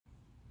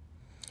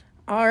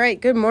All right,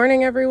 good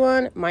morning,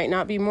 everyone. Might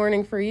not be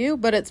morning for you,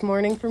 but it's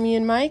morning for me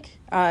and Mike.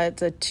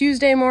 It's a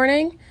Tuesday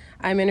morning.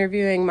 I'm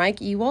interviewing Mike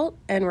Ewoldt,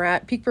 and we're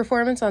at Peak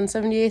Performance on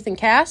 78th and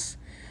Cass.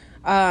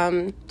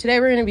 Today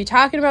we're going to be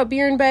talking about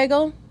beer and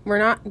bagel.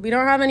 We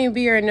don't have any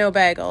beer and no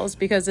bagels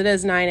because it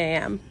is 9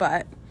 a.m.,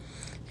 but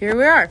here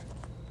we are.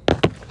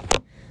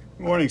 Good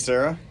morning,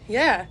 Sarah.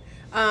 Yeah.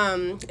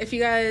 If you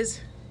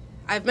guys,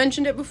 I've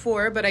mentioned it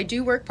before, but I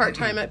do work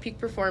part-time at Peak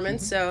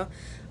Performance, so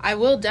I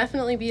will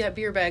definitely be at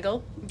Beer and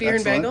Bagel.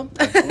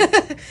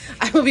 Excellent.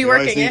 I will be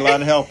working always need it. a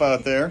lot of help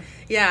out there.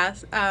 Yeah.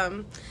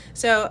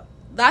 So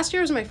last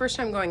year was my first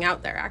time going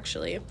out there,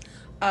 actually.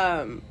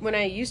 When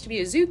I used to be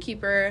a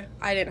zookeeper,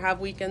 I didn't have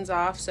weekends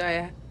off, so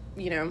I,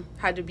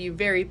 had to be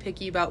very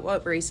picky about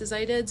what races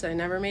I did, so I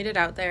never made it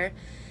out there.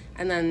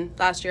 And then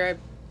last year I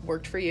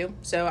worked for you,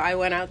 so I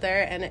went out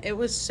there, and it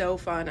was so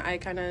fun. I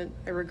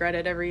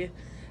regretted every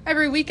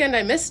weekend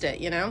I missed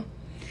it,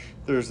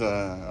 There's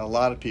a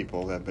lot of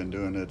people that have been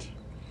doing it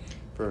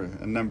for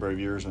a number of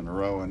years in a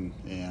row, and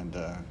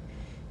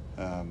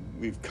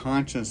we've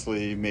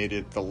consciously made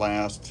it the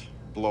last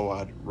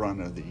blowout run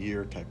of the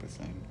year type of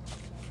thing,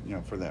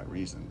 for that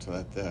reason. So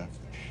that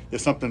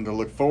there's something to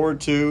look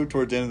forward to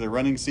towards the end of the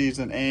running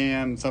season,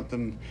 and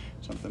something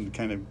to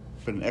kind of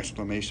put an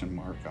exclamation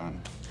mark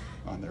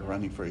on their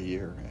running for a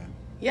year.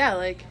 Yeah,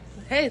 like,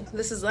 hey,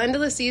 this is the end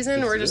of the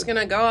season. We're just going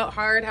to go out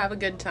hard, have a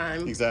good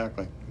time.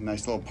 Exactly.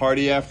 Nice little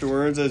party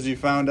afterwards, as you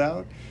found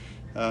out.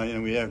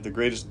 We have the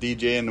greatest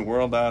DJ in the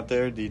world out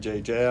there,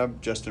 DJ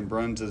Jab. Justin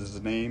Bruns is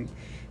his name.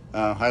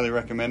 Highly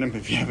recommend him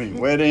if you have any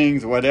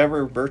weddings,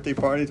 whatever, birthday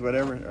parties,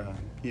 whatever.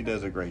 He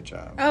does a great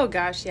job. Oh,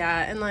 gosh,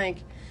 yeah. And,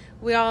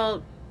 we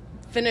all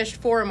finished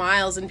 4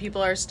 miles, and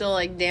people are still,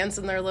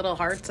 dancing their little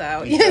hearts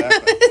out.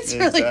 Exactly. It's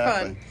really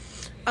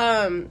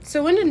fun.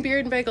 So when did Beer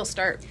and Bagel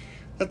start?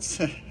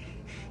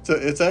 So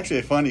it's actually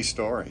a funny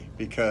story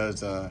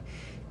because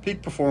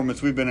Peak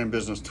Performance, we've been in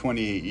business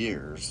 28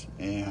 years,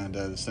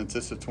 and since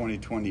this is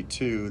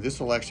 2022, this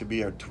will actually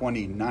be our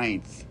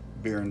 29th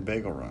Beer and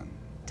Bagel run.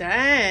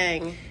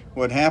 Dang.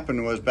 What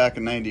happened was back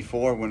in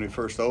 94 when we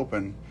first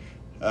opened,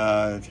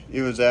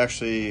 it was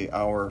actually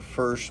our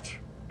first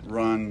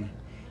run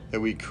that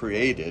we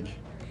created,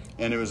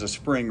 and it was a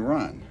spring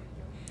run.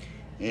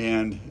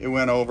 And it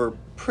went over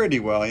pretty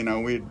well.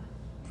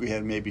 We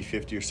had maybe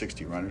 50 or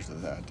 60 runners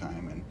at that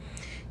time, and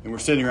we're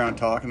sitting around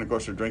talking. Of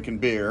course, we're drinking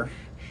beer,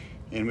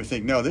 and we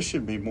think, no, this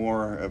should be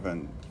more of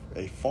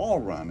a fall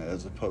run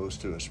as opposed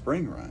to a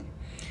spring run.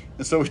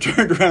 And so we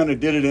turned around and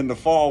did it in the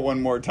fall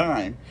one more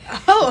time.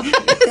 Oh,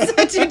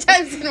 so 2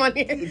 times in 1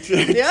 year.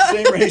 Yeah.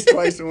 Same race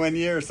twice in 1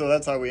 year, so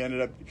that's how we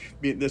ended up.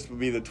 This would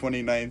be the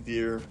 29th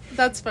year.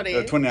 That's funny.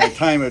 29th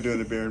time of doing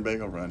the Beer and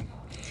Bagel run.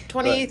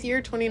 28th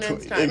year,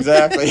 29th time.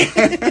 Exactly.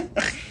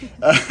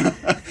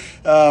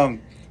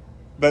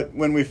 But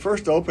when we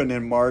first opened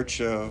in March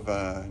of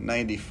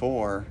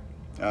 94,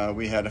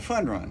 we had a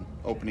fun run,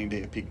 opening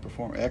day at Peak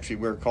Performance. Actually,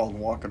 we were called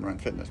Walk and Run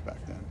Fitness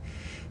back then.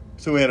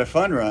 So we had a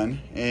fun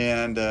run,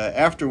 and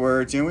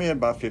afterwards, we had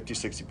about 50,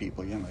 60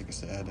 people, again, like I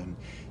said,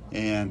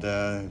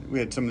 and we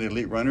had some of the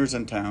elite runners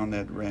in town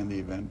that ran the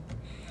event.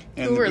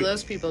 And who were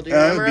those people? Do you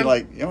remember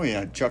them? It would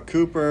be Chuck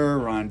Cooper,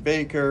 Ron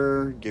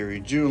Baker, Gary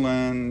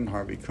Julin,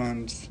 Harvey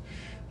Kuntz,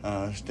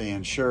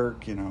 Stan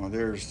Shirk.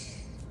 There's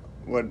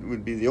what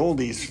would be the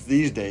oldies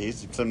these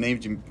days. Some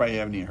names you probably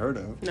haven't even heard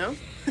of. No.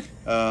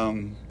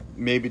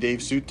 Maybe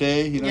Dave Sute.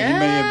 He may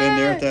have been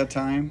there at that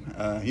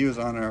time. He was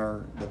on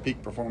the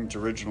Peak Performance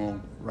original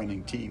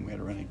running team. We had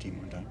a running team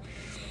one time.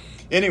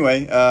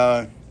 Anyway,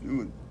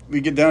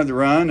 we get down to the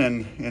run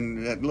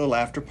and that little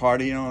after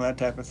party, that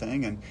type of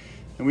thing, and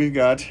we've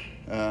got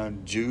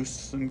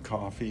juice and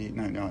coffee.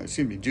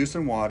 Juice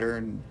and water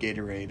and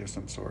Gatorade of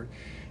some sort,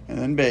 and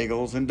then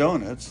bagels and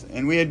donuts,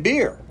 and we had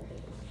beer.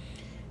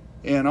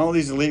 And all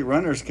these elite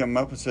runners come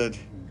up and said,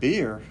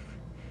 "Beer?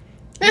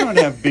 You don't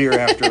have beer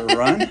after a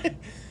run.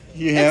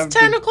 It's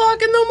 10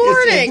 o'clock in the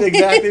morning." It's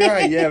exactly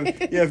right.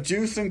 You have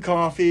juice and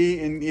coffee,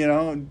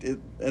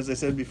 and as I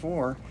said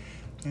before.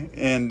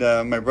 And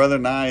my brother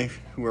and I,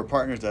 who were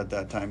partners at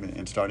that time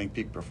in starting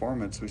Peak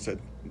Performance, we said,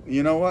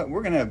 you know what?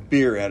 We're going to have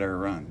beer at our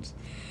runs.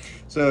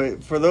 So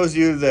for those of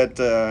you that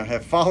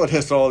have followed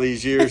us all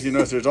these years,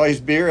 there's always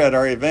beer at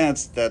our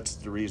events. That's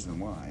the reason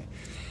why.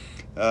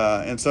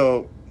 And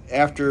so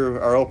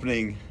after our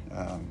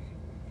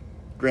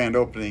grand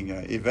opening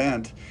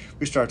event,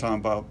 we started talking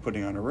about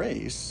putting on a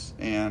race.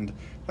 And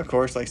of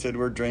course, like I said,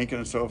 we're drinking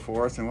and so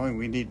forth, and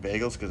we need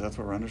bagels because that's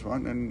what runners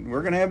want, and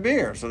we're going to have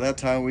beer. So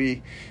that's how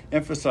we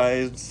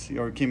emphasized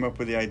or came up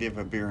with the idea of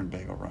a beer and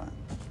bagel run.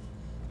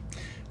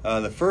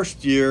 The first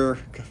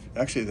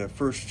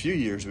few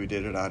years we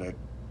did it out at,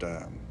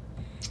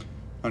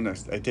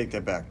 I take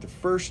that back. The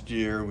first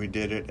year we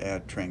did it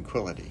at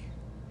Tranquility.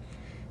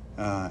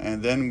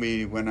 And then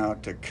we went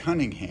out to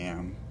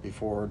Cunningham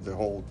before the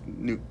whole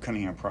new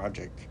Cunningham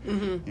project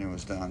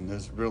was done.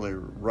 There's really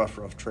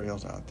rough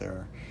trails out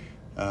there.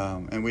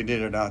 And we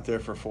did it out there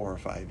for 4 or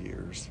 5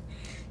 years.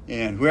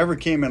 And whoever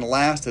came in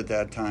last at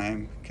that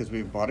time, because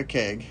we bought a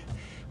keg,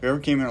 whoever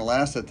came in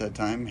last at that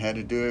time had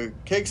to do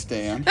a cake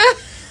stand.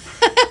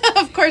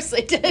 Of course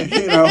they did.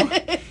 You know,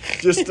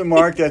 just to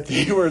mark that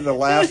they were the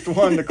last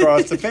one to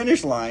cross the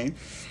finish line.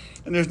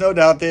 And there's no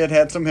doubt they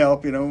had some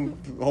help, you know,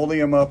 holding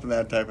them up and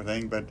that type of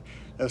thing. But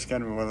that was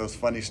kind of one of those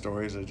funny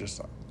stories that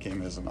just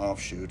came as an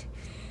offshoot.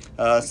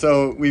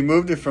 So we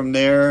moved it from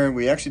there.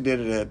 We actually did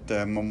it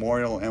at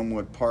Memorial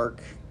Ewoldt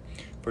Park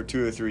for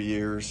 2 or 3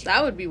 years.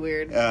 That would be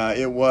weird.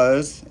 It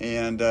was.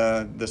 And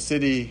the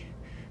city...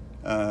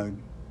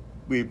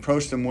 we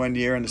approached them one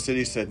year, and the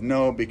city said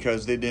no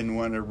because they didn't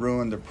want to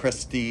ruin the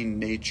pristine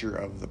nature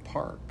of the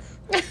park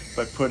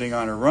by putting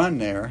on a run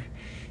there.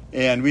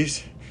 And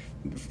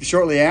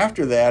shortly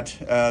after that,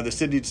 the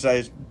city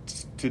decided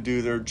to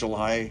do their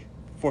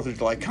 4th of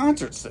July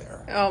concerts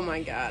there. Oh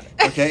my God!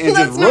 Okay, and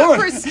that's not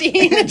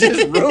pristine. It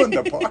just ruined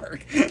the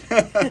park.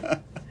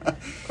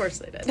 Of course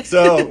they did.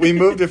 So we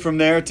moved it from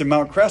there to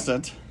Mount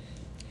Crescent.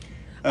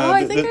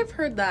 I think I've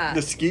heard that.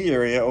 The ski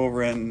area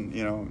over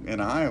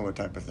in Iowa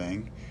type of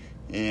thing.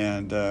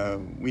 And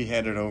we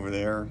had it over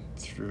there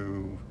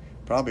through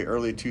probably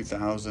early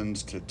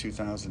 2000s to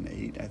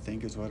 2008, I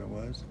think is what it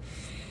was.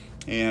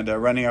 And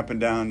running up and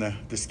down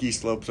the ski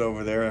slopes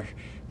over there.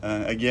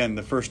 Again,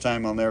 the first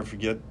time I'll never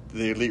forget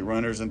the elite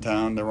runners in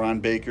town, the Ron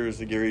Bakers,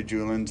 the Gary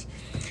Julins.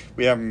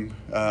 We have them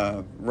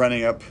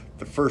running up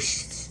the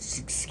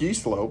first ski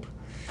slope,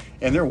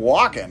 and they're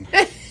walking.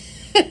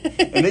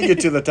 And they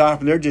get to the top,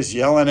 and they're just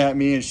yelling at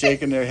me and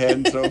shaking their head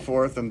and so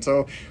forth. And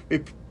so we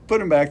put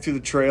them back through the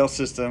trail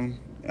system,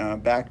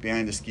 back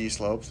behind the ski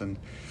slopes, and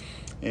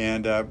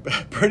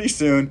pretty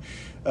soon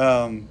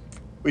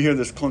we hear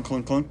this clunk,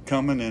 clunk, clunk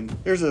coming, and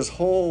there's this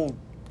whole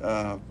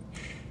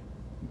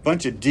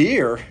bunch of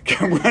deer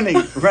come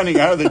running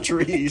out of the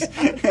trees,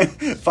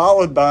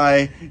 followed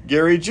by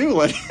Gary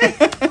Julin.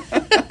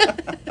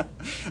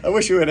 I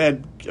wish we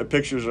had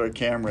pictures or a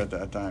camera at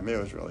that time. It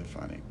was really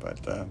funny, but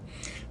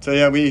so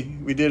yeah, we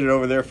did it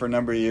over there for a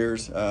number of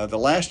years. The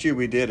last year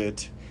we did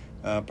it.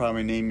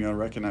 Probably name you'll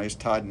recognize,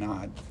 Todd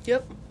Knott.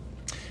 Yep.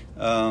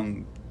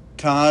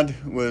 Todd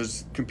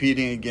was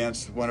competing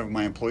against one of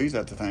my employees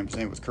at the time. His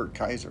name was Kurt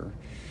Kaiser.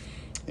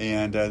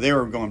 And they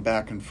were going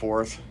back and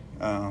forth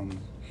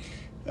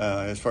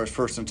as far as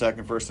first and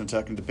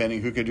second,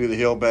 depending who could do the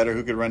hill better,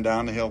 who could run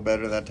down the hill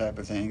better, that type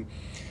of thing.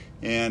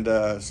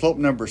 And slope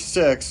number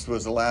 6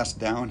 was the last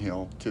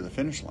downhill to the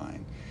finish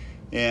line.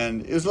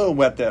 And it was a little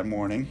wet that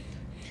morning.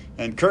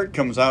 And Kurt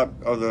comes out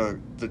of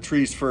the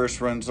trees first,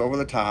 runs over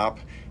the top,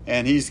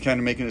 and he's kind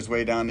of making his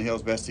way down the hill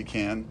as best he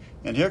can.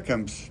 And here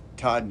comes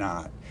Todd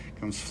Knott.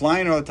 Comes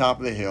flying over the top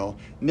of the hill,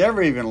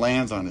 never even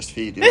lands on his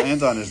feet. He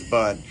lands on his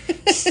butt,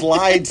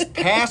 slides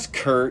past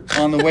Kurt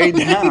on the way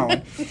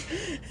down,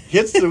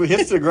 hits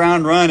the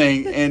ground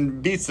running,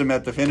 and beats him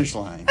at the finish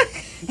line.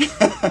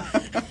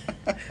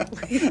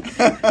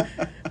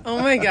 Oh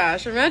my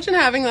gosh! Imagine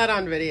having that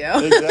on video.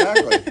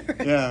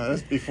 Exactly. Yeah,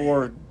 that's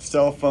before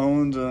cell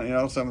phones,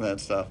 some of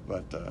that stuff.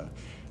 But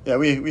yeah,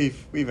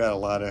 we've had a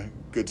lot of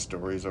good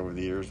stories over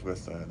the years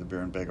with the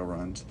beer and bagel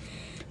runs.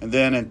 And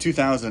then in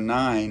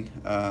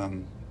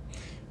 2009,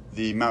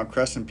 the Mount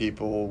Crescent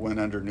people went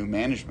under new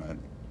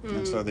management,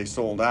 and so they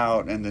sold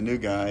out. And the new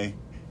guy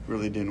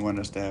really didn't want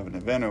us to have an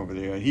event over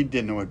there. He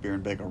didn't know what beer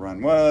and bagel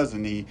run was,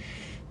 and he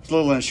was a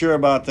little unsure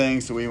about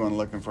things. So we went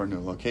looking for a new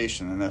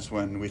location, and that's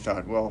when we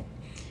thought, well,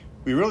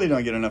 we really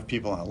don't get enough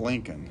people out of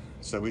Lincoln,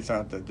 so we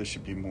thought that this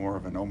should be more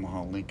of an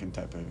Omaha-Lincoln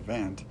type of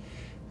event.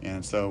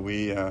 And so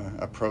we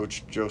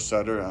approached Joe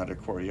Sutter out of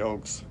Quarry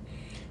Oaks,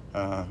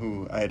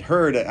 who I had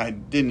heard, I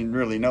didn't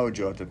really know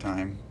Joe at the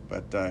time,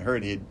 but I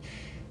heard he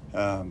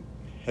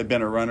had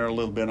been a runner a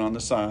little bit on the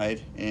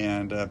side,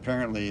 and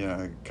apparently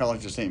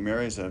College of St.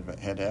 Mary's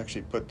had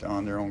actually put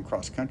on their own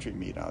cross-country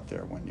meet out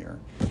there one year.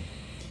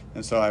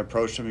 And so I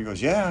approached him, he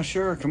goes, yeah,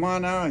 sure, come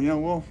on out,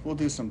 we'll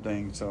do some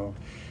things. So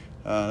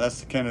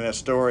that's kind of that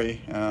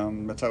story.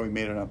 That's how we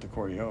made it out to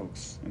Quarry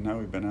Oaks. And now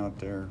we've been out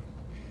there,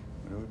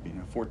 it would be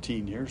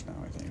 14 years now,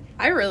 I think.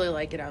 I really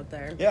like it out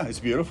there. Yeah, it's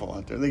beautiful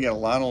out there. They get a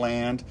lot of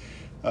land.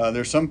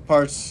 There's some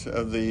parts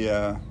of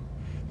the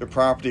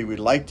property we'd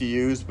like to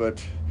use,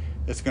 but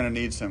it's going to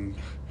need some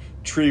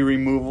tree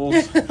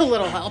removals. A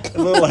little help.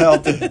 A little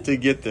help to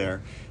get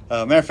there.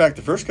 Matter of fact,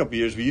 the first couple of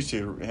years we used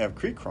to have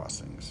creek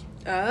crossings.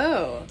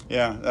 Oh.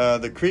 Yeah,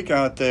 the creek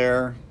out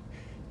there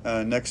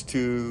next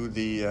to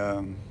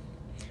the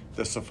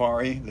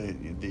safari,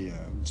 the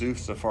zoo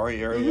safari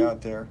area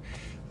out there,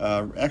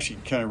 actually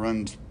kind of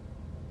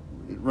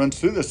runs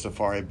through the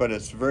safari, but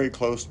it's very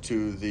close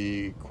to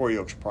the Quarry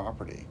Oaks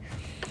property.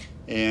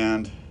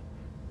 And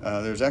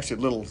there's actually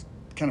a little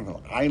kind of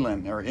an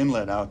island or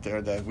inlet out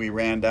there that we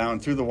ran down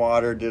through the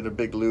water, did a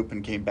big loop,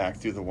 and came back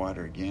through the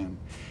water again.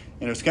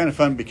 And it was kind of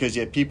fun because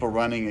you had people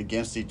running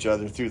against each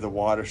other through the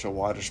water, so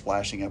water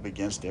splashing up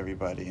against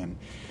everybody.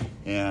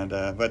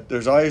 But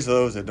there's always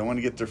those that don't want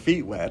to get their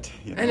feet wet.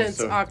 And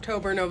it's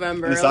October,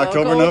 November. It's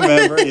October,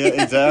 November.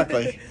 Yeah,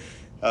 exactly.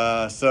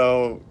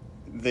 So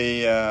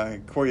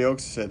the Quarry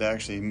Oaks had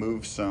actually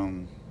moved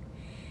some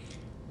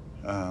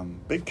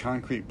big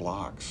concrete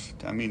blocks.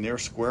 I mean, they're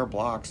square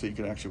blocks, so you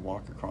could actually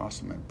walk across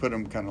them and put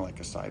them kind of like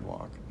a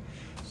sidewalk.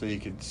 So you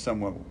could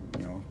somewhat,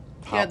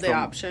 had the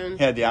option.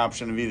 Had the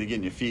option of either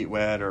getting your feet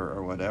wet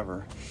or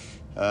whatever.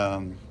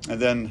 And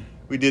then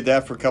we did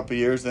that for a couple of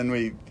years. Then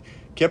we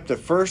kept the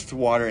first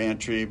water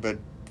entry, but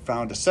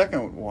found a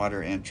second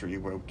water entry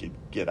where we could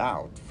get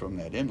out from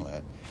that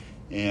inlet.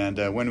 And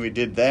when we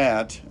did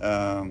that,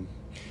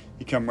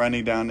 you come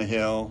running down the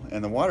hill,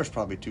 and the water's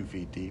probably 2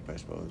 feet deep, I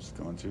suppose,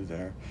 going through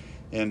there.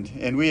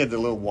 And we had the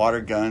little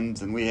water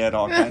guns, and we had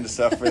all kinds of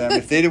stuff for them.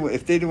 If they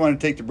didn't want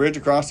to take the bridge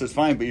across, it's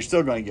fine, but you're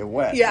still going to get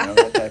wet. Yeah,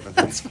 that type of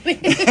thing. That's funny.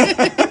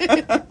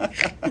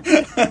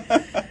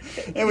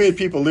 And we had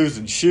people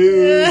losing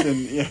shoes, and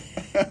yeah.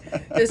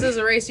 This is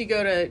a race you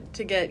go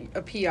to get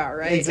a PR,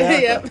 right?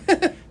 Exactly.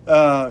 Yep.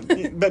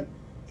 But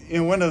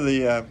one of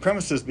the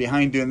premises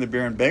behind doing the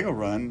Beer and Bagel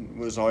Run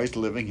was always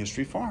Living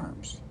History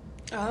Farms.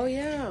 Oh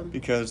yeah.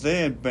 Because they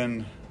had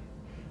been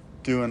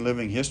doing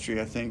Living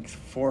History, I think,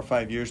 4 or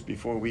 5 years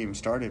before we even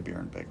started Beer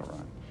and Bagel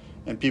Run.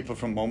 And people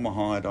from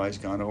Omaha had always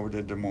gone over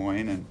to Des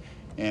Moines,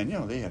 and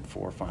they had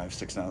 4,000, 5,000,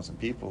 6,000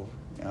 people.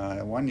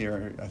 One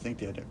year, I think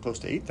they had close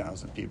to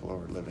 8,000 people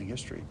over at Living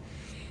History.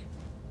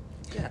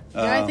 Yeah,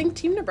 I think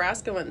Team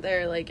Nebraska went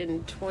there like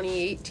in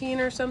 2018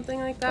 or something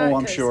like that. Oh,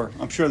 I'm sure.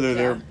 I'm sure they're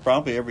there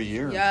probably every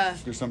year. Yeah.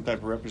 There's some type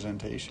of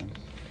representation.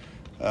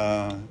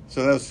 So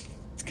that was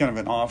kind of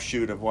an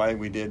offshoot of why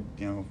we did,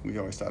 we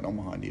always thought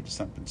Omaha needed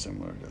something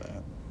similar to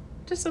that.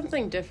 Just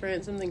something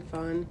different, something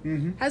fun.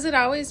 Mm-hmm. Has it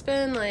always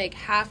been like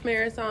half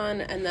marathon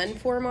and then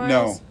 4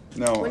 miles?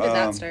 No. When did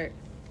that start?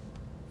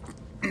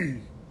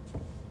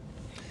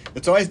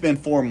 It's always been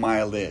 4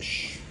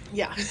 mile-ish.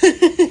 Yeah.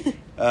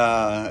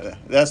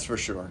 That's for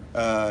sure.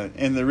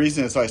 And the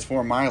reason it's always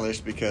 4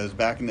 mile-ish because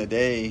back in the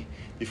day,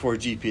 before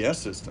GPS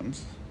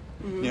systems,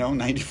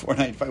 94,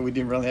 95, we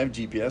didn't really have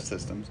GPS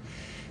systems.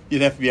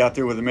 You'd have to be out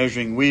there with a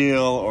measuring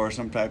wheel or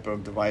some type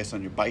of device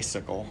on your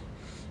bicycle,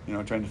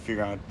 trying to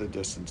figure out the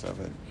distance of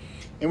it.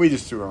 And we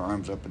just threw our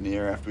arms up in the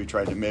air after we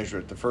tried to measure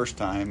it the first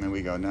time, and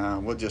we go, no,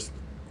 we'll just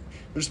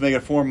make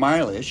it 4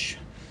 mile-ish.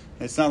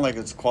 It's not like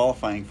it's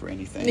qualifying for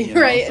anything.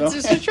 Right, so, it's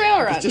just a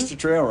trail run. It's just a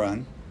trail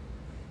run.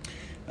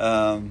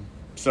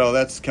 So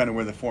that's kind of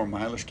where the 4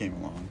 milers came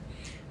along.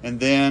 And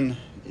then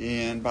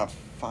in about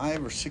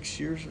 5 or 6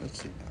 years,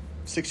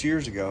 6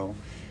 years ago,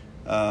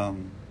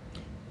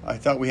 I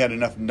thought we had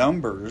enough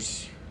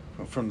numbers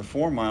from the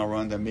 4 mile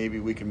run that maybe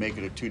we could make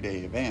it a 2-day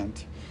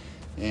event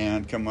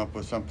and come up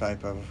with some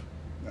type of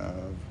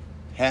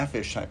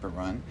half-ish type of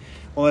run.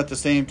 Well, at the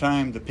same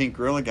time, the Pink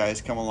Gorilla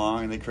guys come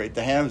along and they create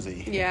the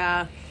halvesy.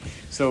 Yeah.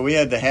 So we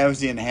had the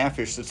halvesy and the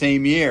half-ish the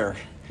same year.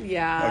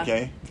 Yeah.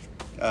 Okay.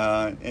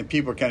 And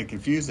people are kind of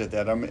confused at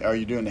that. Are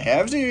you doing the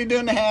halvesy or are you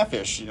doing the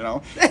half-ish?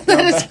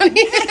 That's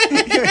funny.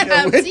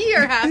 Halvesy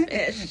or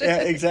half-ish?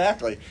 Yeah,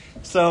 exactly.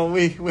 So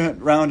we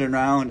went round and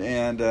round,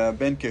 and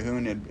Ben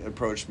Cahoon had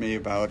approached me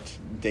about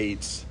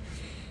dates.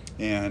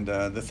 And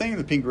the thing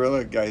the Pink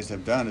Gorilla guys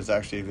have done is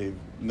actually they've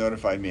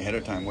notified me ahead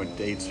of time what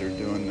dates they're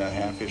doing the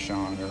half-ish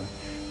on or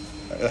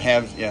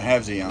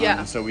halvesy on. Yeah.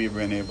 And so we've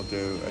been able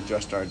to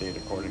adjust our date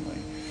accordingly.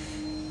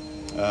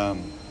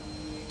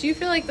 Do you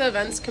feel like the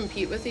events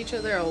compete with each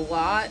other a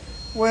lot?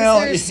 Well,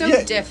 they're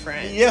so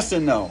different. Yes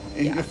and no.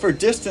 Yeah. For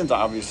distance,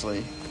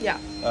 obviously. Yeah.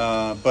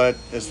 But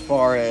as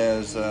far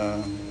as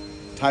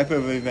type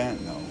of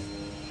event, no.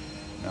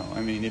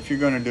 I mean, if you're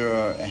going to do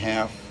a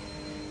half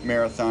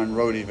marathon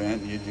road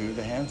event, you do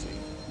the halvesy.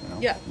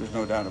 Yeah. There's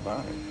no doubt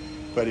about it.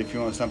 But if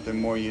you want something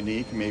more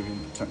unique, maybe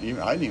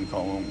I'd even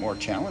call it more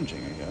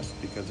challenging, I guess,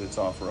 because it's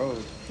off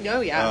road.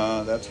 Oh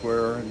yeah. That's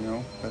where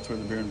the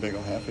Beer and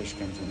Bagel half-ish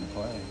comes into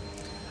play.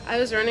 I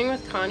was running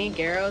with Connie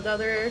Garrow the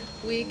other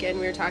week, and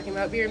we were talking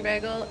about Beer and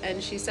Bagel,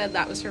 and she said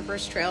that was her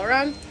first trail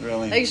run.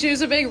 Really? Like, she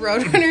was a big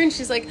road runner, and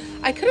she's like,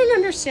 I couldn't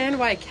understand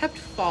why I kept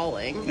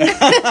falling.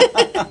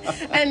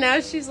 And now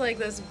she's like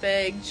this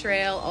big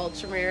trail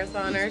ultra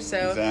marathoner,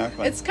 so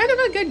exactly. It's kind of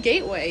a good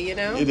gateway,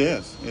 It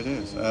is.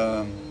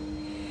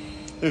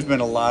 There's been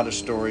a lot of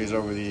stories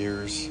over the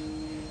years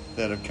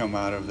that have come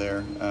out of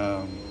there.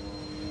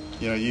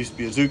 You used to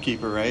be a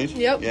zookeeper, right?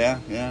 Yep.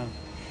 Yeah.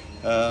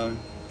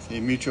 A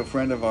mutual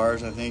friend of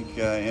ours, I think,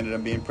 ended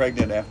up being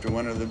pregnant after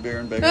one of the Beer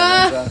and Bagel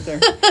runs out there.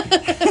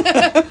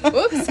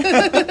 Whoops.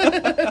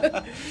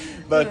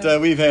 But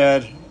we've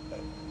had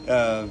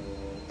a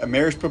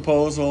marriage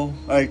proposal,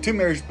 2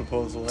 marriage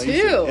proposals. 2?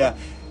 You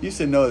used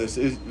to know this.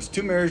 It was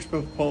 2 marriage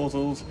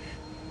proposals.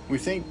 We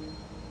think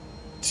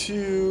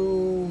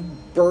 2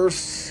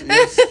 births.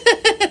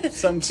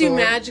 Some 2 sort.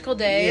 magical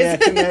days. Yeah,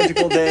 2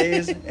 magical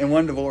days and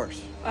 1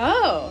 divorce.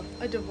 Oh,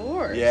 a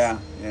divorce. Yeah.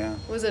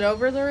 Was it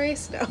over the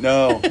race?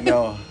 No.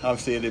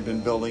 Obviously, it had been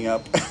building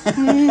up.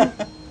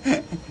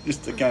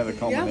 Just the kind of the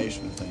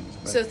culmination of things.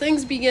 But. So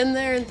things begin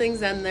there and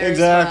things end there.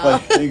 Exactly.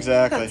 As well.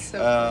 Exactly.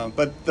 So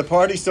but the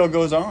party still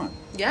goes on.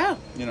 Yeah.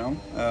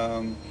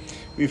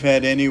 We've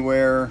had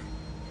anywhere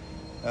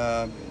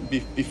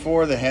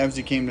Before the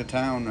Habsy came to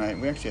town,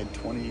 we actually had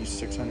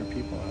 2,600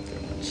 people out there.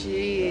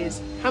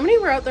 Jeez. How many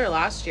were out there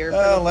last year?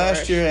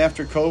 Last year,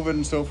 after COVID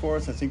and so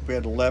forth, I think we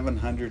had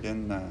 1,100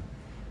 in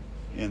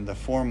the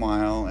 4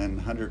 mile and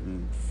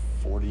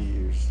 140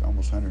 or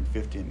almost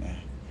 150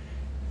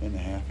 in the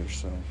half-ish.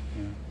 So,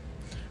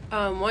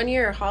 yeah. 1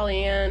 year,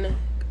 Holly Ann,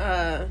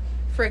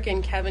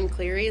 frickin' Kevin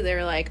Cleary, they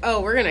were like,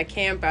 "Oh, we're gonna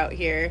camp out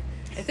here."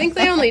 I think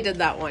they only did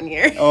that 1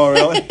 year. Oh,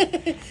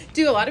 really?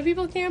 Do a lot of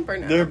people camp or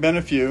no? There have been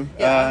a few.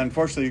 Yeah.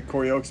 Unfortunately,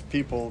 Corey Oaks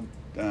people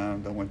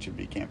don't want you to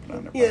be camping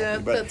on their property. Yeah,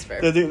 but that's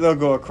fair. They'll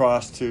go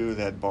across to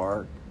that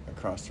bar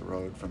across the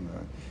road from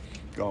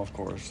the golf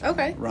course.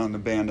 Okay. Around the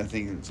bend, I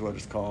think is what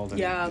it's called. And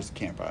Yeah. just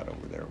camp out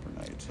over there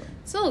overnight. So.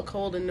 It's a little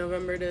cold in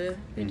November to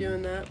be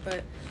doing that.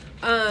 But,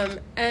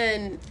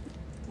 and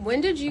when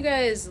did you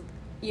guys,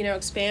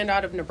 expand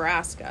out of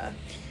Nebraska?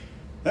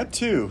 That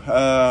too.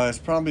 It's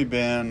probably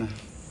been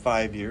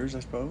 5 years, I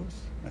suppose.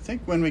 I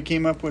think when we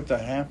came up with the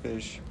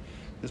half-ish,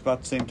 it's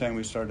about the same time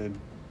we started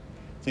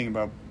thinking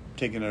about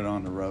taking it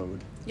on the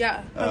road.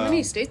 Yeah. How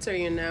many states are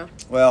you in now?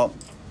 Well,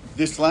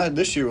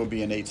 this year will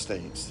be in 8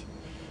 states.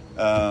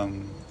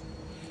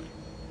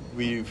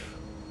 We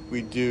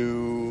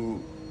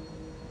do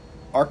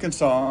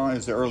Arkansas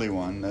is the early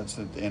one. That's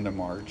at the end of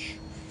March,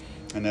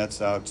 and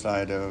that's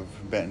outside of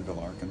Bentonville,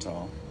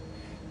 Arkansas.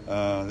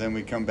 Then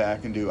we come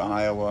back and do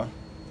Iowa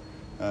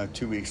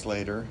 2 weeks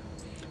later.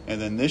 And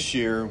then this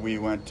year we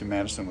went to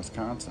Madison,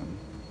 Wisconsin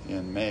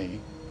in May.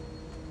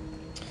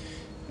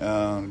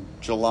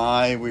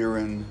 July we were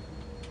in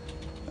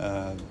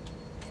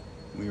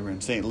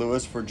St.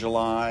 Louis for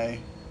July.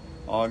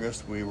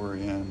 August we were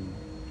in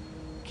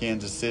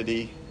Kansas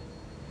City.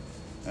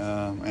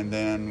 And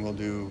then we'll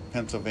do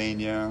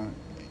Pennsylvania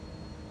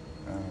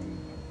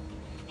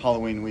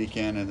Halloween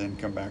weekend, and then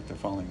come back the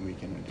following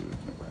weekend and do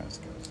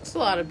Nebraska. So. It's a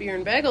lot of beer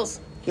and bagels.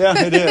 Yeah,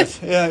 it is.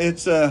 Yeah,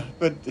 it's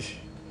but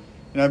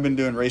I've been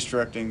doing race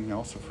directing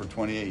also for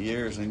 28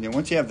 years, and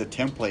once you have the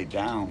template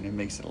down, it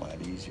makes it a lot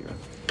easier.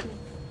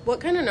 What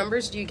kind of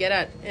numbers do you get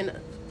at in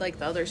the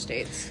other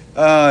states?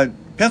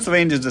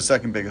 Pennsylvania is the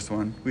second biggest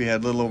one. We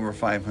had a little over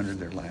 500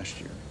 there last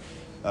year.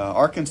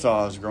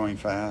 Arkansas is growing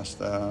fast.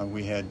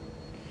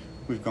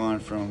 We've gone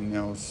from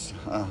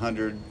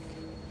 100.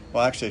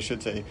 Well, actually, I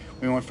should say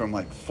we went from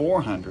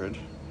 400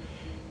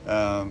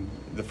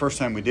 the first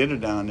time we did it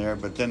down there,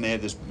 but then they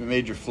had this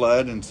major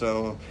flood, and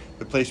so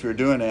the place we were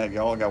doing it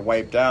all got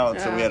wiped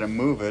out, so we had to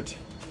move it,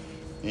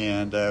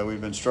 and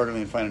we've been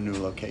struggling to find a new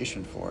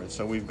location for it.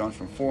 So we've gone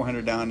from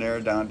 400 down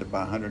there down to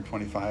about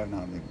 125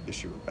 now.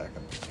 This year we're back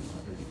up to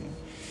 200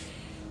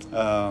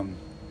 again.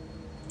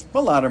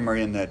 A lot of them are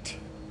in that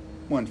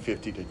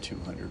 150 to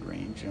 200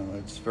 range.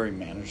 It's very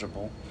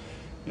manageable.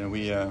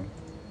 We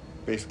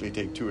basically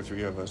take 2 or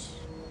 3 of us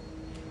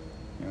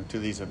to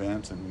these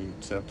events, and we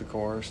set up the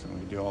course, and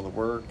we do all the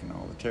work and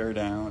all the tear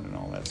down and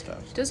all that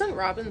stuff. Doesn't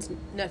Robin's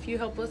nephew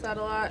help with that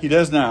a lot? He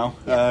does now.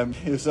 Yeah.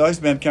 It's always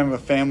been kind of a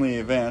family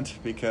event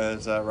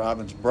because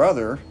Robin's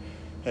brother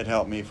had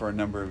helped me for a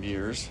number of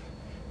years,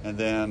 and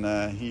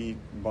then he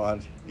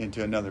bought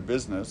into another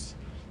business,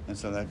 and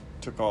so that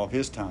took all of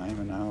his time,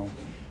 and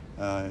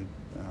now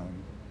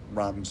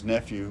Robin's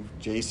nephew,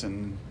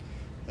 Jason,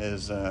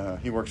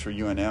 he works for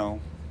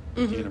UNL,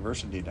 the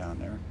university down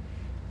there.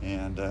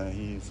 And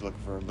he's looking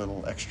for a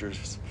little extra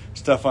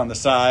stuff on the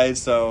side,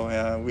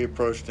 so we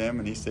approached him,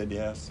 and he said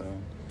yes. So,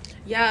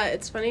 yeah,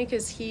 it's funny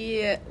because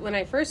when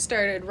I first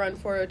started Run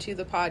 402,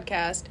 the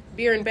podcast,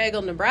 Beer and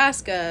Bagel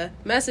Nebraska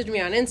messaged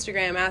me on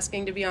Instagram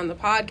asking to be on the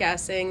podcast,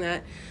 saying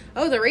that,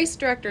 oh, the race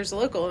director's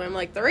local, and I'm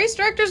like, the race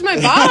director's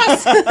my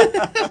boss.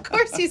 Of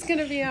course he's going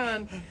to be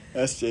on.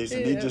 That's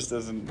Jason. Yeah. He just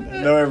doesn't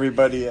know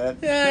everybody yet.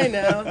 Yeah, I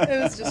know.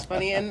 It was just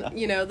funny. And,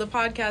 the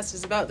podcast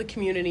is about the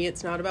community.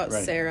 It's not about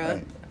Sarah.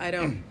 Right. I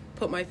don't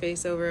put my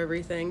face over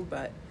everything,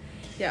 but,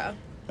 yeah.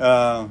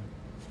 But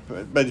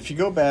if you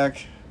go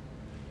back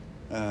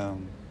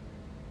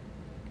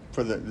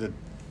for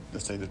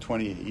let's say the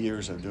 28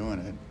 years of doing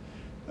it,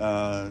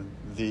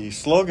 the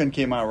slogan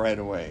came out right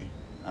away.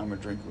 I'm a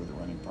drinker with a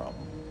running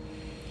problem.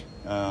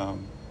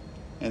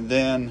 And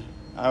then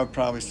I would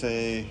probably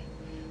say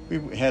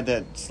we had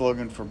that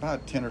slogan for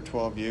about 10 or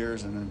 12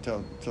 years, and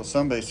until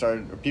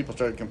people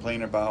started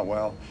complaining about,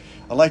 well,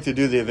 I like to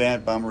do the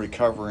event, but I'm a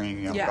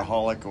recovering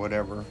alcoholic or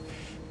whatever.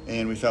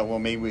 And we thought, well,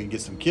 maybe we can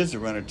get some kids to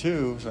run it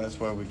too, so that's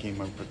why we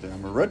came up with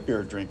I'm a root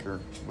beer drinker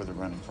with a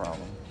running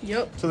problem.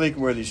 Yep. So they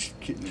could wear these.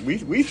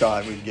 We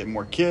thought we'd get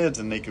more kids,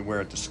 and they could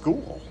wear it to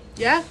school.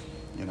 Yeah.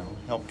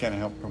 Help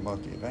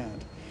promote the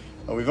event.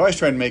 We've always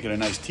tried to make it a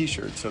nice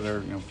T-shirt, so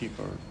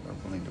people are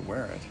willing to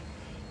wear it.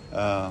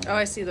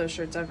 I see those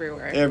shirts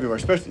everywhere. Everywhere,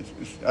 especially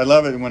I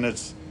love it when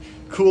it's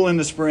cool in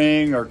the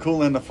spring or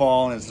cool in the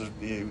fall, and it's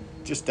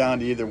just down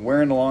to either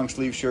wearing a long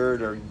sleeve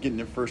shirt or getting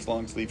your first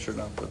long sleeve shirt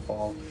on for the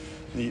fall.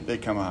 They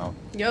come out.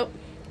 Yep.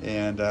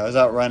 And I was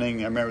out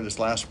running. I remember this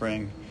last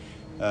spring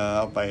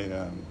out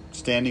by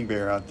Standing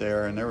Bear out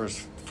there, and there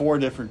was 4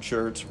 different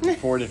shirts from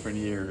 4 different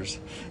years.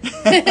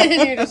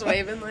 And you're just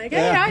waving like,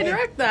 hey, I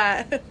direct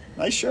that.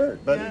 Nice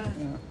shirt, buddy.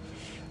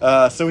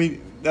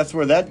 That's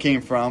where that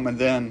came from. And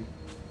then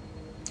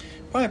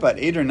probably about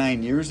 8 or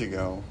 9 years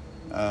ago,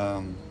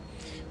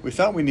 we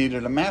thought we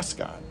needed a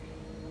mascot.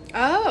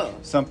 Oh.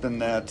 Something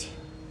that,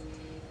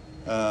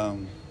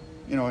 it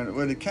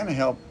would kind of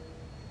help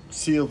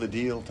seal the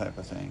deal type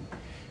of thing.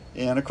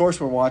 And, of course,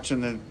 we're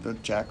watching the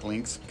Jack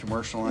Link's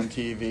commercial on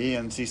TV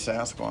and see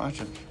Sasquatch.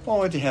 And,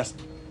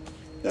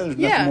 there's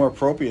nothing more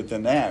appropriate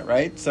than that,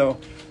 right? So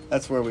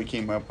that's where we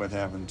came up with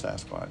having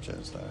Sasquatch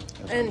as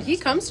and he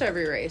comes to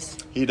every race.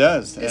 He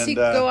does. Does he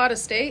go out of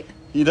state?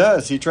 He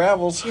does. He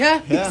travels.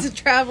 Yeah, he's a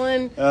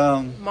traveling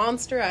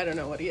monster. I don't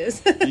know what he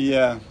is.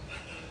 Yeah.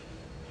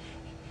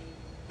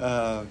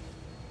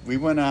 We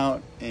went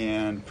out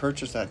and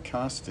purchased that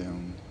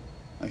costume,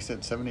 like I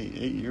said,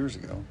 78 years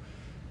ago.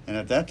 And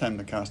at that time,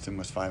 the costume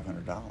was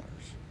 $500.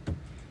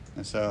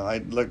 And so I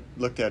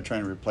looked at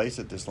trying to replace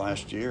it this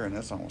last year, and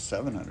that's almost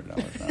 $700 now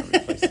to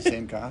replace the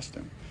same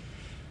costume.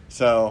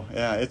 So,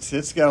 yeah,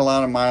 it's got a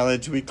lot of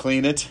mileage. We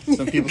clean it.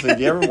 Some people say,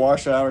 do you ever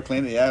wash it out or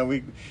clean it? Yeah,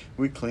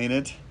 we clean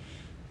it.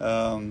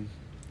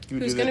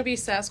 Who's going to be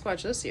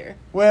Sasquatch this year?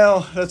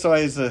 Well, that's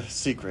always a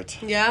secret.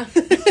 Yeah.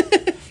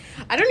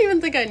 I don't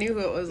even think I knew who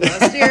it was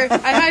last year.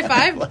 I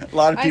high-fived. A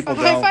lot of people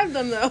don't. High-fived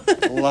them, though.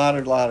 A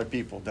lot of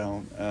people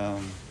don't.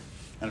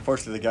 And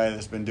unfortunately, the guy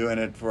that's been doing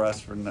it for us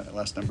for the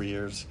last number of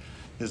years,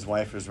 his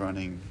wife is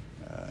running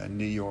in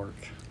New York.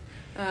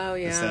 Oh,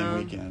 yeah. The same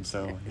weekend,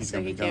 so he's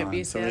going to be gone. Can't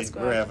be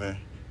Sasquatch.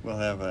 We'll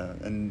have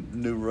a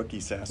new rookie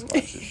Sasquatch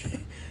this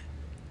year.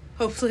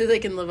 Hopefully they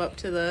can live up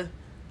to the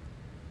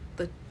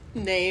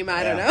name.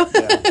 I don't know.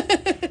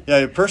 Yeah,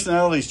 your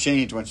personalities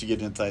change once you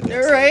get inside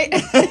that.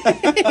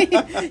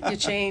 Right. You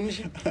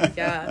change.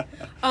 Yeah.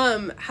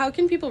 How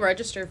can people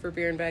register for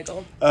Beer and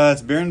Bagel?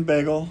 It's Beer and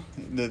Bagel.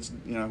 That's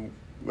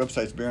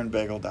website's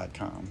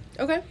beerandbagel.com.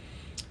 Okay.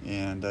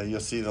 And you'll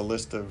see the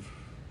list of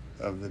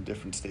the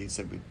different states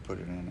that we put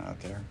it in out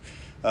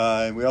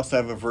there. We also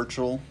have a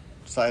virtual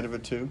side of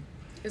it too.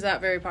 Is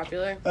that very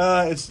popular?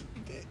 It's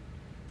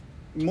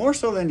more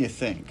so than you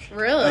think.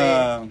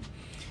 Really?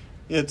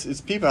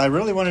 It's people. I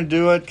really want to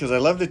do it because I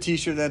love the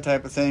T-shirt, that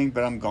type of thing.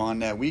 But I'm gone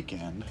that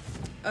weekend.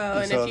 Oh,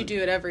 and so, if you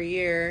do it every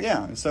year.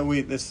 Yeah, and so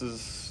this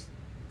is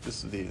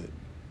the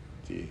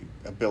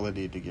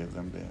ability to give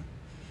them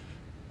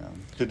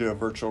to do a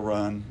virtual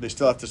run. They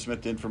still have to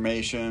submit the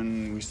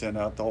information. We send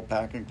out the whole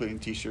pack, including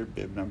T-shirt,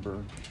 bib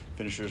number,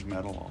 finisher's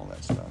medal, all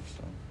that stuff.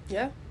 So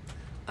yeah.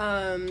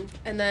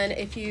 And then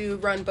if you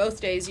run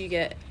both days, you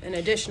get an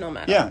additional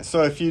medal. Yeah.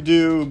 So if you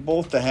do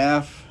both the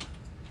half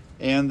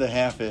and the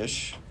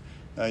half-ish,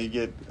 you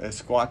get a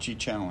Squatchy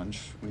challenge.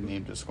 We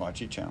named it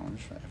Squatchy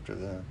challenge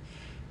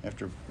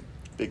after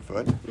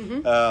Bigfoot.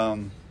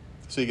 Mm-hmm.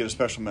 So you get a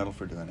special medal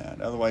for doing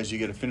that. Otherwise, you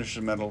get a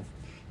finisher's medal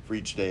for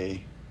each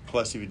day.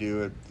 Plus, if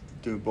you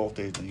do both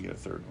days, then you get a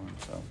third one.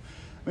 So,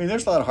 I mean,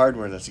 there's a lot of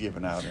hardware that's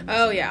given out.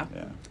 Yeah.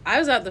 I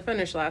was at the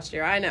finish last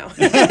year. I know.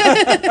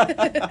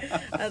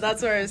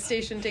 That's where I was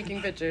stationed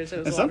taking pictures. It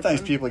was and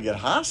sometimes people get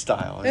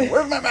hostile.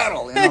 Where's my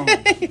medal?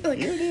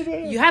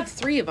 You had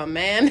 3 of them,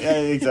 man. Yeah,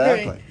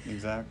 exactly.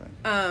 Exactly.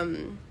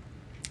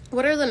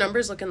 What are the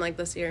numbers looking like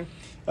this year?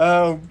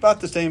 About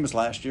the same as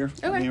last year.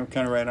 Okay. I mean, we're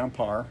kind of right on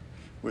par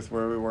with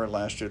where we were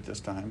last year at this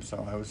time.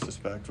 So I would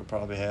suspect we'll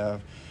probably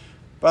have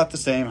about the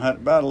same,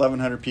 about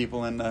 1,100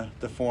 people in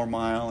the 4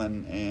 mile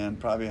and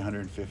probably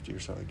 150 or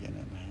so again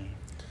in the half.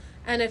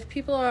 And if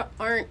people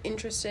aren't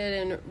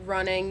interested in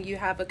running, you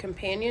have a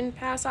companion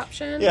pass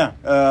option? Yeah,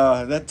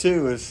 that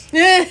too is...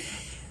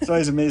 It's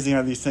always amazing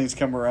how these things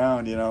come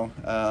around,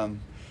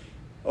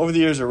 Over the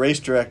years of race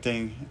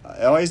directing,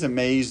 it always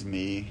amazed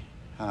me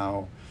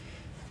how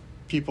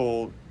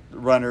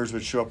runners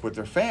would show up with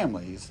their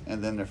families,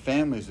 and then their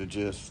families would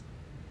just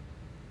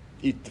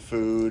eat the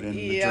food and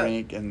the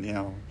drink, and,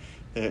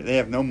 they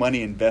have no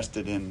money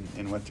invested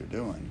in what they're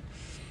doing.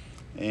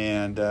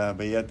 And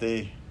but yet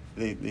they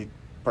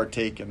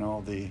partake in all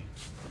the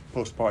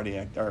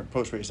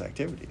post-race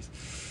activities.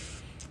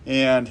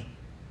 And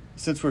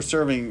since we're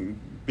serving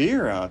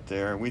beer out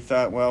there, we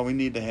thought, well, we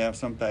need to have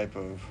some type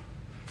of,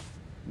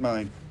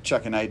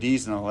 checking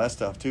IDs and all that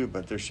stuff too,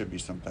 but there should be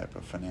some type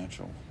of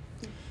financial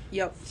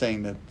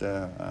thing that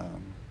a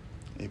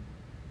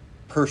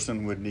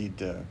person would need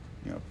to,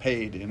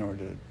 paid in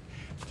order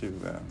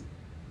to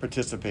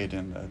participate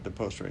in the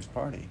post-race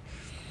party.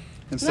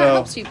 And so that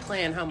helps you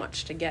plan how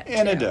much to get.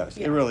 And it does.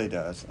 Yeah. It really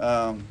does.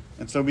 And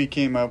so we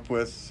came up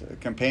with a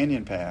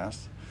companion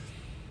pass.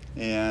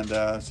 And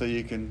so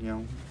you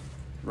can,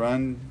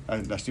 run,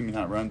 assuming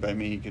not run by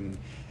me, you can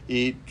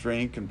eat,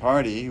 drink, and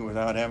party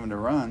without having to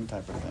run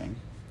type of thing.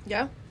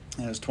 Yeah.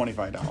 And it's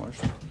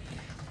 $25.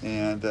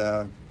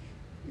 And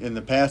in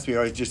the past, we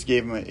always just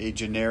gave them a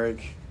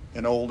generic,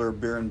 an older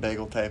beer and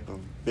bagel type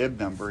of bib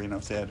number, so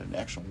they had an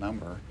actual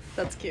number.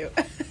 That's cute.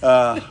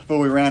 But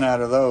we ran out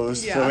of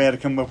those, yeah. So we had to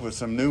come up with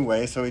some new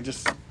ways. So we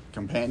just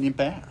companion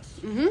pass.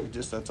 Mm-hmm.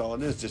 That's all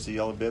it is. Just a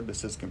yellow bib that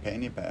says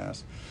companion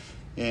pass.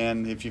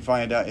 And if you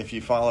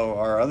follow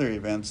our other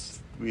events,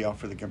 we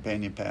offer the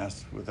companion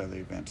pass with other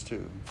events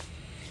too.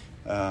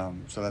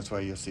 So that's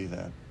why you'll see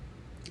that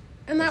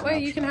And that as an way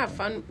you option can out have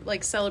there. fun,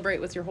 like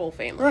celebrate with your whole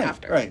family Right,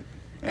 after. right.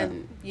 Yeah.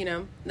 And, you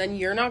know, then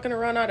you're not going to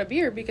run out of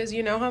beer because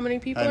you know how many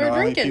people I know are how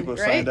many drinking, people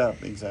right? signed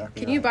up.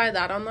 Exactly. Can you buy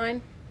that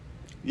online?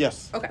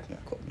 Yes. Okay, Yeah,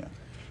 cool.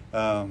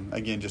 Yeah.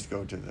 Again, just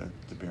go to the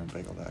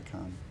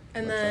beerandbagel.com.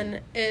 And website.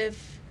 then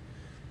if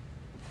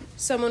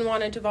someone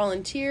wanted to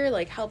volunteer,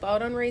 like help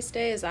out on race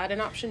day, is that an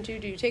option too?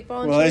 Do you take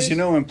volunteers? Well, as you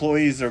know,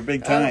 employees are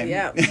big time. Oh,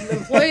 yeah. The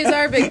employees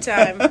are big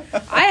time.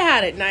 I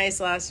had it nice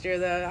last year,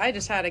 though. I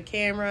just had a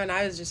camera, and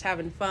I was just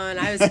having fun.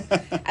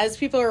 As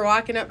people were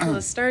walking up to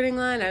the starting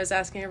line, I was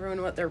asking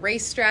everyone what their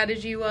race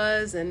strategy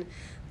was, and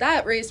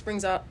that race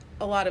brings out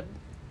a lot of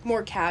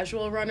more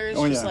casual runners,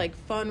 just like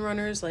fun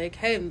runners, like,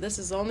 hey, this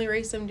is the only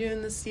race I'm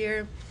doing this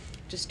year,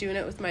 just doing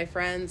it with my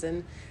friends,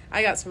 and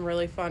I got some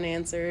really fun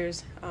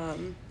answers.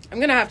 I'm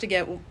going to have to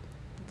get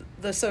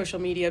the social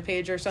media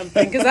page or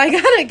something because I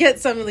got to get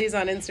some of these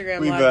on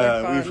Instagram Live.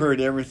 They're fun. We've heard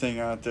everything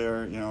out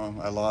there. You know,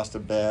 I lost a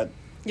bet.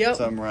 Yep.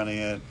 So I'm running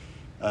it.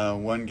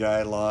 One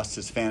guy lost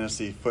his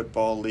fantasy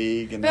football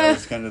league, and that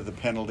was kind of the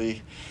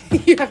penalty.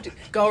 You have to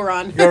go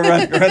run.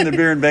 run the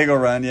beer and bagel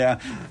run, yeah.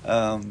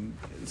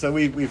 So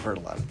we've heard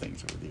a lot of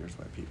things over the years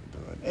why people do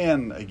it.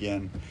 And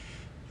again,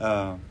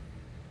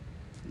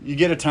 you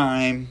get a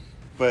time,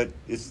 but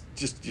it's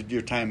just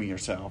you're timing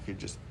yourself. You're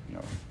just, you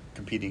know,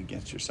 competing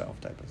against yourself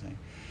type of thing.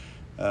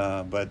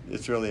 But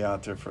it's really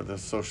out there for the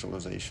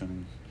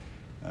socialization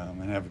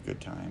and have a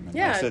good time. And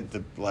like I said,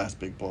 the last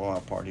big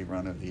blowout party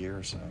run of the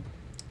year. So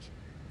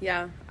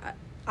yeah,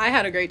 I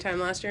had a great time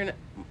last year, and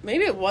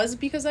maybe it was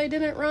because I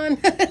didn't run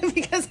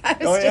because I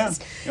was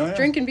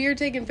drinking beer,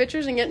 taking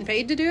pictures, and getting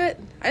paid to do it.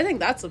 I think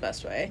that's the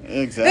best way.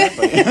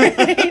 Exactly.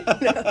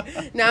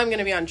 Right? Now I'm going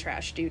to be on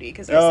trash duty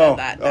because I said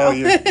that.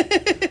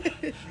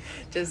 No.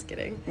 Just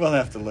kidding. We'll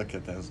have to look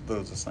at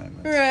those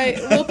assignments. Right.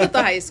 We'll put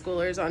the high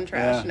schoolers on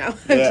trash now.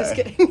 I'm just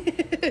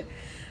kidding.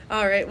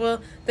 All right.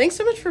 Well, thanks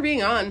so much for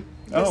being on.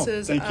 This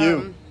is thank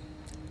you.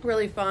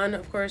 Really fun.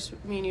 Of course,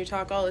 me and you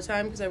talk all the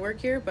time because I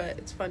work here, but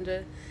it's fun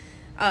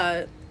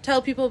to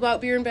tell people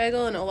about Beer and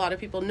Bagel, and a lot of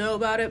people know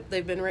about it.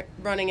 They've been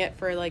running it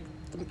for like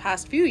the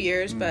past few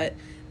years, but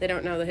they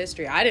don't know the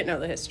history. I didn't know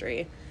the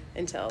history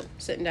until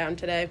sitting down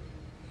today.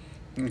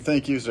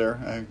 Thank you, sir.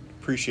 I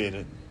appreciate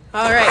it.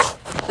 All right.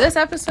 This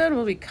episode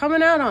will be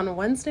coming out on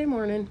Wednesday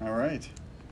morning. All right.